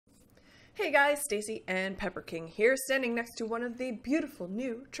Hey guys, Stacy and Pepper King here, standing next to one of the beautiful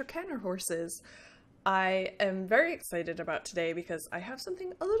new Trakehner horses. I am very excited about today because I have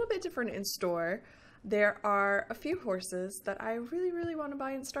something a little bit different in store. There are a few horses that I really want to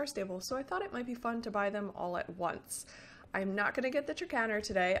buy in Star Stable, so I thought it might be fun to buy them all at once. I'm not going to get the Trakehner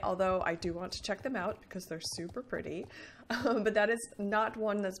today, although I do want to check them out because they're super pretty. But that is not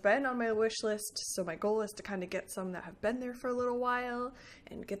one that's been on my wish list, so my goal is to kind of get some that have been there for a little while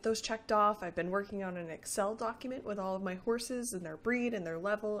and get those checked off. I've been working on an Excel document with all of my horses and their breed and their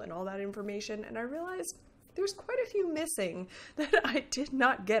level and all that information, and I realized there's quite a few missing that I did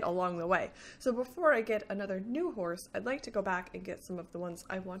not get along the way. So before I get another new horse, I'd like to go back and get some of the ones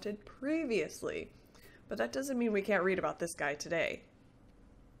I wanted previously. But that doesn't mean we can't read about this guy today.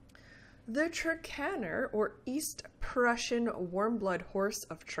 The Trakehner, or East Prussian warmblood horse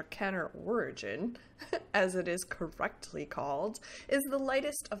of Trakehner origin, as it is correctly called, is the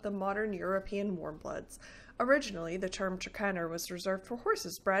lightest of the modern European warmbloods. Originally, the term Trakehner was reserved for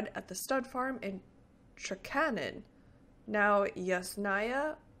horses bred at the stud farm in Trakehnen, now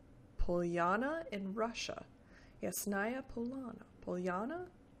Yasnaya Polyana in Russia. Yasnaya Polyana?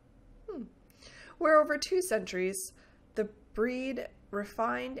 Where over 2 centuries, the breed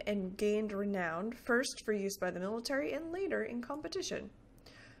refined and gained renown, first for use by the military and later in competition.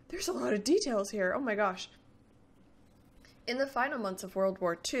 There's a lot of details here, oh my gosh. In the final months of World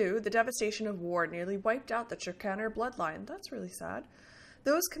War II, the devastation of war nearly wiped out the Trakehner bloodline. That's really sad.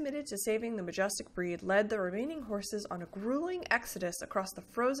 Those committed to saving the majestic breed led the remaining horses on a grueling exodus across the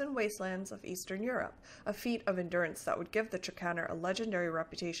frozen wastelands of Eastern Europe, a feat of endurance that would give the Trakehner a legendary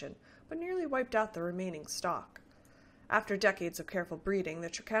reputation, but nearly wiped out the remaining stock. After decades of careful breeding, the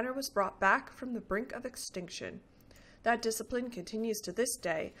Trakehner was brought back from the brink of extinction. That discipline continues to this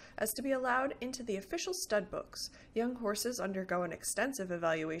day, as to be allowed into the official stud books, young horses undergo an extensive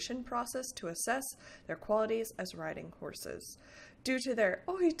evaluation process to assess their qualities as riding horses. Due to their,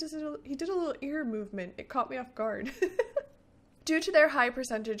 he did a little ear movement, it caught me off guard. Due to their high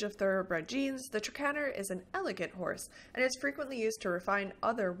percentage of thoroughbred genes, the Trakehner is an elegant horse, and is frequently used to refine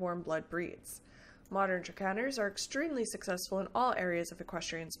other warm blood breeds. Modern Trakehners are extremely successful in all areas of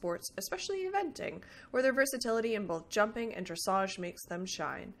equestrian sports, especially eventing, where their versatility in both jumping and dressage makes them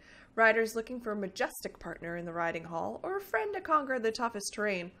shine. Riders looking for a majestic partner in the riding hall, or a friend to conquer the toughest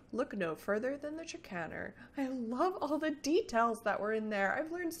terrain, look no further than the Trakehner. I love all the details that were in there.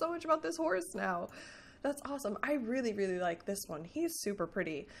 I've learned so much about this horse now. That's awesome. I really like this one. He's super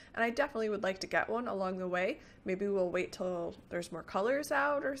pretty, and I definitely would like to get one along the way. Maybe we'll wait till there's more colors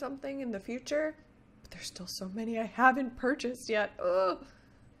out or something in the future. But there's still so many I haven't purchased yet. Ugh.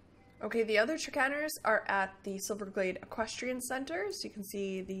 Okay, the other Trakehners are at the Silverglade Equestrian Center, so you can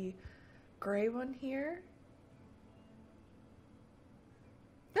see the gray one here.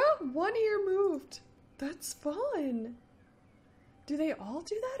 Oh, one ear moved. That's fun. Do they all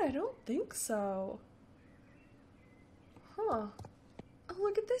do that? I don't think so. Huh. Oh,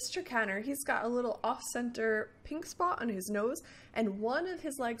 look at this Trakehner. He's got a little off-center pink spot on his nose, and one of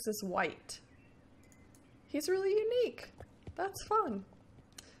his legs is white. He's really unique. That's fun.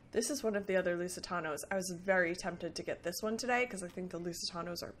 This is one of the other Lusitanos. I was very tempted to get this one today because I think the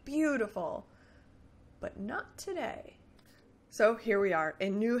Lusitanos are beautiful, but not today. So here we are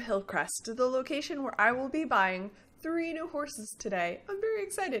in New Hillcrest, the location where I will be buying 3 new horses today. I'm very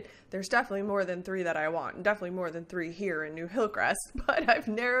excited. There's definitely more than 3 that I want, and definitely more than 3 here in New Hillcrest, but I've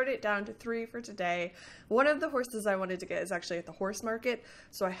narrowed it down to 3 for today. One of the horses I wanted to get is actually at the horse market,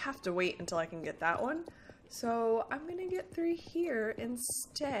 so I have to wait until I can get that one. So I'm gonna get 3 here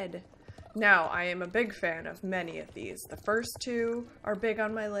instead. Now, I am a big fan of many of these. The first 2 are big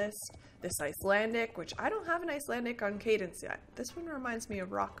on my list. This Icelandic, which I don't have an Icelandic on Cadence yet. This one reminds me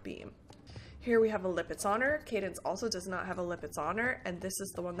of Rock Beam. Here we have a Lipizz's Honor. Cadence also does not have a Lipizz's Honor, and this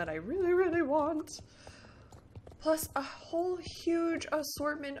is the one that I really want. Plus a whole huge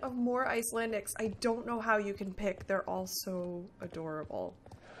assortment of more Icelandics. I don't know how you can pick. They're all so adorable.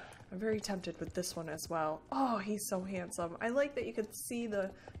 I'm very tempted with this one as well. Oh, he's so handsome. I like that you can see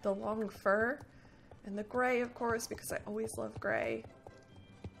the long fur and the gray, of course, because I always love gray.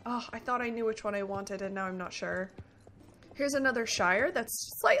 Oh, I thought I knew which one I wanted, and now I'm not sure. Here's another Shire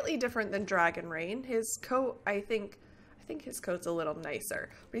that's slightly different than Dragon Rain. His coat, I think his coat's a little nicer,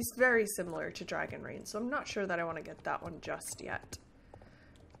 but he's very similar to Dragon Rain, so I'm not sure that I want to get that one just yet.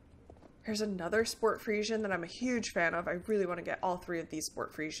 Here's another Sport Frisian that I'm a huge fan of. I really want to get all 3 of these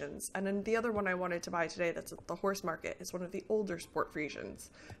Sport Frisians. And then the other one I wanted to buy today that's at the horse market is one of the older Sport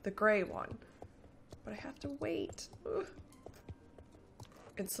Frisians, the gray one. But I have to wait. Ugh.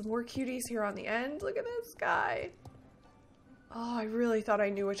 And some more cuties here on the end. Look at this guy. Oh, I really thought I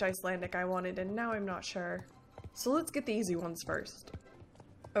knew which Icelandic I wanted, and now I'm not sure. So let's get the easy ones first.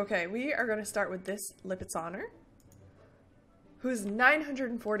 Okay, we are going to start with this Lipizzanner, who's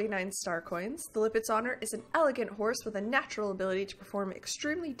 949 star coins. The Lipizzanner is an elegant horse with a natural ability to perform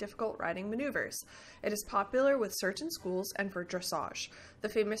extremely difficult riding maneuvers. It is popular with certain schools and for dressage. The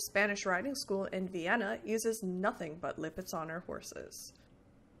famous Spanish riding school in Vienna uses nothing but Lipizzanner horses.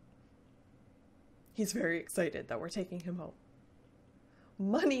 He's very excited that we're taking him home.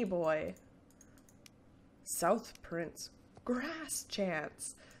 Money Boy. South Prince. Grass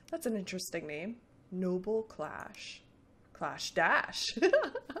Chance. That's an interesting name. Noble Clash. Clash Dash.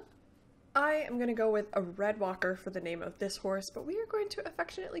 I am going to go with a Red Walker for the name of this horse, but we are going to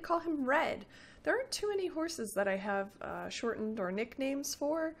affectionately call him Red. There aren't too many horses that I have shortened or nicknames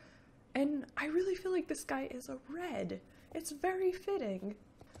for, and I really feel like this guy is a red. It's very fitting.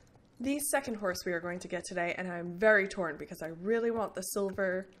 The second horse we are going to get today, and I'm very torn because I really want the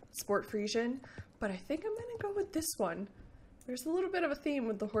silver Sport Frisian, but I think I'm going to go with this one. There's a little bit of a theme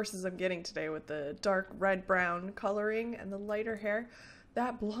with the horses I'm getting today with the dark red-brown coloring and the lighter hair.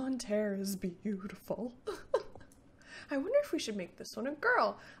 That blonde hair is beautiful. I wonder if we should make this one a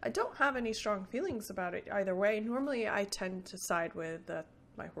girl. I don't have any strong feelings about it either way. Normally I tend to side with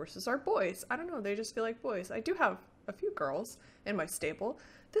my horses are boys. I don't know, they just feel like boys. I do have a few girls in my stable.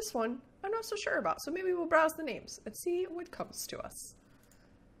 This one, I'm not so sure about, so maybe we'll browse the names and see what comes to us.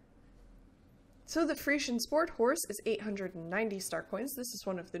 So the Frisian Sport horse is 890 star coins. This is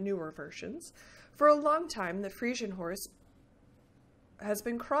one of the newer versions. For a long time, the Frisian horse has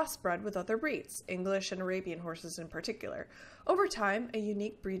been crossbred with other breeds, English and Arabian horses in particular. Over time, a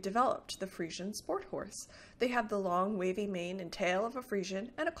unique breed developed, the Frisian Sport horse. They have the long, wavy mane and tail of a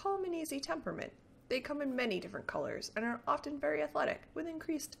Frisian and a calm and easy temperament. They come in many different colors and are often very athletic with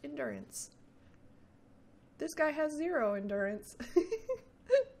increased endurance. This guy has 0 endurance.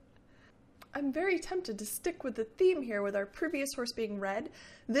 I'm very tempted to stick with the theme here with our previous horse being red,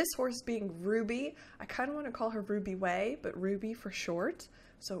 this horse being Ruby. I kind of want to call her Ruby Way, but Ruby for short.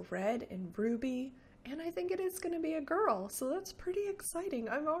 So red and Ruby, and I think it is going to be a girl, so that's pretty exciting.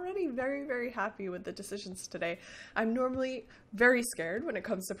 I'm already very, very happy with the decisions today. I'm normally very scared when it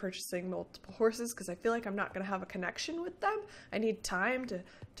comes to purchasing multiple horses because I feel like I'm not going to have a connection with them. I need time to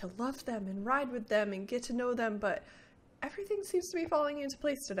love them and ride with them and get to know them, but everything seems to be falling into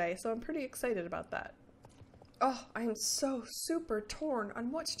place today, so I'm pretty excited about that. Oh, I am so super torn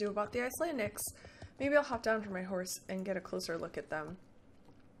on what to do about the Icelandics. Maybe I'll hop down from my horse and get a closer look at them.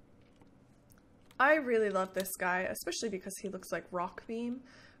 I really love this guy, especially because he looks like Rockbeam,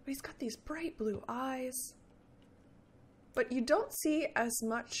 but he's got these bright blue eyes. But you don't see as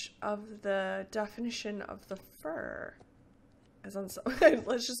much of the definition of the fur as on some.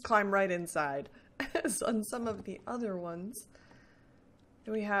 Let's just climb right inside. As on some of the other ones.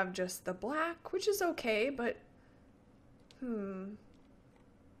 And we have just the black, which is okay, but the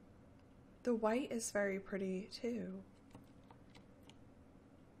white is very pretty too.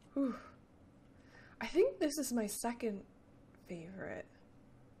 Whew. I think this is my second favorite.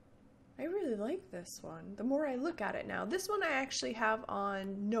 I really like this one. The more I look at it now. This one I actually have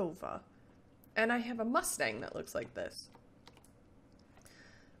on Nova. And I have a Mustang that looks like this.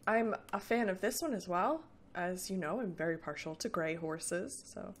 I'm a fan of this one as well. As you know, I'm very partial to gray horses,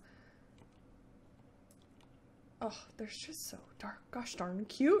 so. Oh, they're just so gosh darn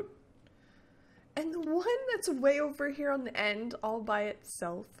cute. And the one that's way over here on the end, all by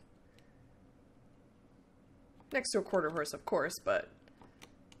itself. Next to a quarter horse, of course, but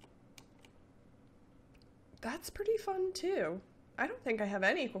that's pretty fun too. I don't think I have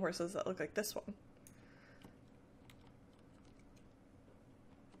any horses that look like this one.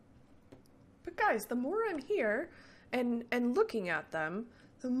 But guys, the more I'm here and looking at them,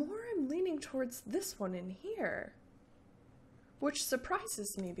 the more I'm leaning towards this one in here. Which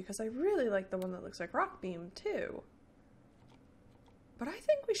surprises me because I really like the one that looks like Rockbeam too. But I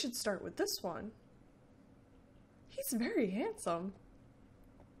think we should start with this one. He's very handsome.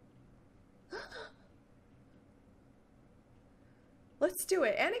 Let's do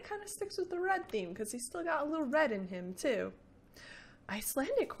it. And it kind of sticks with the red theme because he's still got a little red in him too.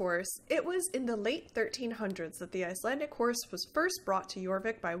 Icelandic horse. It was in the late 1300s that the Icelandic horse was first brought to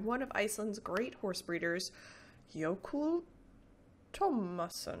Jorvik by one of Iceland's great horse breeders, Jökull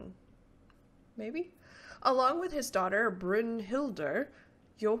Tómasson. Maybe? Along with his daughter Brynhildr,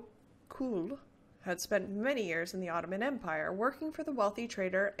 Jökull had spent many years in the Ottoman Empire working for the wealthy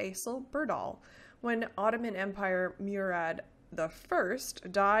trader Aysel Birdal. When Ottoman Empire Murad I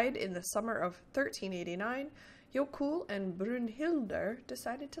died in the summer of 1389, Jokul and Brunhildur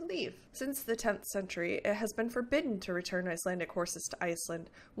decided to leave. Since the 10th century, it has been forbidden to return Icelandic horses to Iceland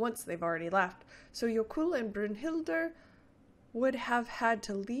once they've already left, so Jokul and Brunhildur would have had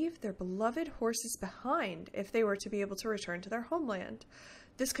to leave their beloved horses behind if they were to be able to return to their homeland.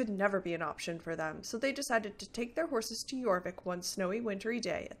 This could never be an option for them, so they decided to take their horses to Jorvik one snowy wintry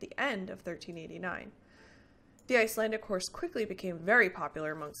day at the end of 1389. The Icelandic horse quickly became very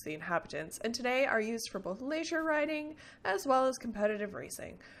popular amongst the inhabitants, and today are used for both leisure riding as well as competitive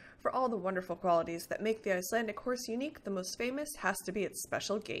racing. For all the wonderful qualities that make the Icelandic horse unique, the most famous has to be its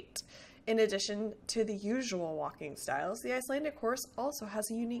special gait. In addition to the usual walking styles, the Icelandic horse also has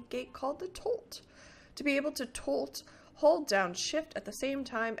a unique gait called the tolt. To be able to tolt, hold down shift at the same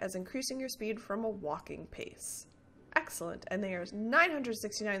time as increasing your speed from a walking pace. Excellent, and there's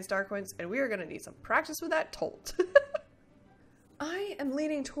 969 star coins, and we are going to need some practice with that tolt. I am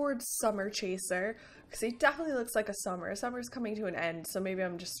leaning towards Summer Chaser, because he definitely looks like a summer. Summer's coming to an end, so maybe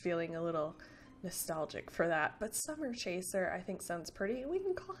I'm just feeling a little nostalgic for that. But Summer Chaser, I think, sounds pretty, and we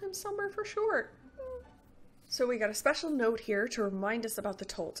can call him Summer for short. So we got a special note here to remind us about the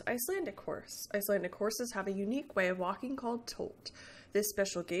tolt, Icelandic horse. Icelandic horses have a unique way of walking called tolt. This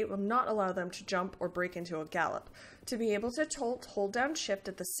special gait will not allow them to jump or break into a gallop. To be able to tolt, hold down shift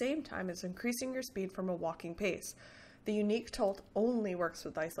at the same time as increasing your speed from a walking pace. The unique tolt only works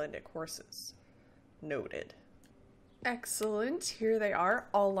with Icelandic horses. Noted. Excellent. Here they are,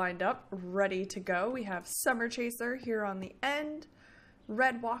 all lined up, ready to go. We have Summer Chaser here on the end,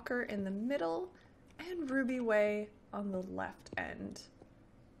 Red Walker in the middle, and Ruby Way on the left end.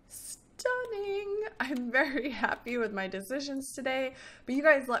 Stunning! I'm very happy with my decisions today, but you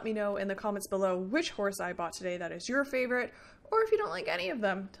guys let me know in the comments below which horse I bought today that is your favorite, or if you don't like any of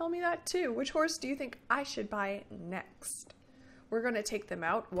them, tell me that too. Which horse do you think I should buy next? We're going to take them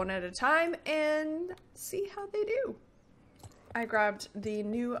out one at a time and see how they do. I grabbed the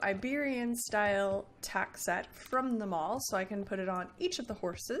new Iberian style tack set from the mall so I can put it on each of the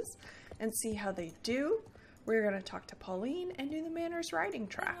horses and see how they do. We're going to talk to Pauline and do the manners riding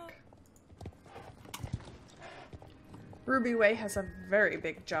track. Ruby Way has a very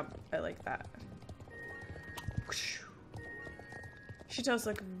big jump. I like that. She does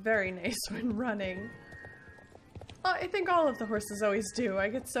look very nice when running. I think all of the horses always do. I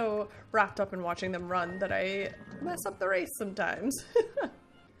get so wrapped up in watching them run that I mess up the race sometimes.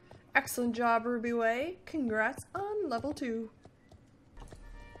 Excellent job, Ruby Way. Congrats on level 2.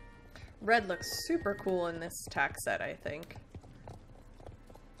 Red looks super cool in this tack set, I think.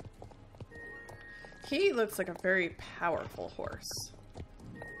 He looks like a very powerful horse.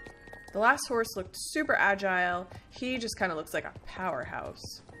 The last horse looked super agile. He just kind of looks like a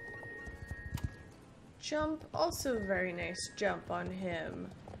powerhouse. Jump, also very nice jump on him.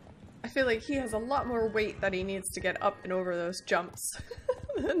 I feel like he has a lot more weight that he needs to get up and over those jumps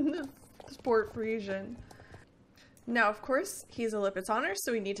than the Sport Frisian. Now, of course, he's a Lippets honor,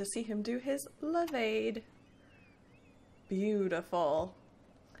 so we need to see him do his levade. Beautiful.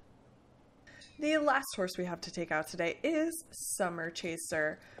 The last horse we have to take out today is Summer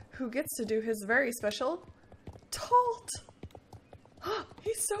Chaser, who gets to do his very special tolt.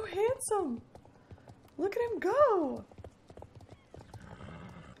 He's so handsome. Look at him go.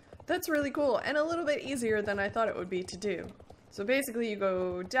 That's really cool and a little bit easier than I thought it would be to do. So basically you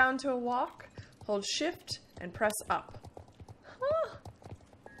go down to a walk, hold shift, and press up.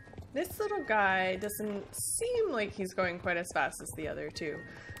 This little guy doesn't seem like he's going quite as fast as the other two,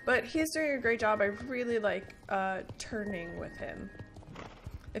 but he's doing a great job. I really like turning with him.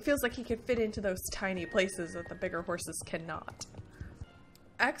 It feels like he could fit into those tiny places that the bigger horses cannot.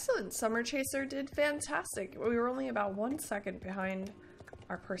 Excellent. Summer Chaser did fantastic. We were only about 1 second behind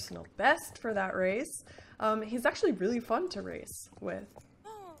our personal best for that race. He's actually really fun to race with.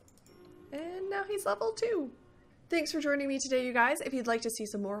 And now he's level 2. Thanks for joining me today, you guys. If you'd like to see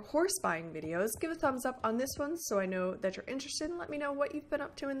some more horse buying videos, give a thumbs up on this one so I know that you're interested, and let me know what you've been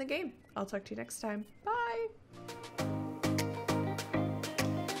up to in the game. I'll talk to you next time. Bye!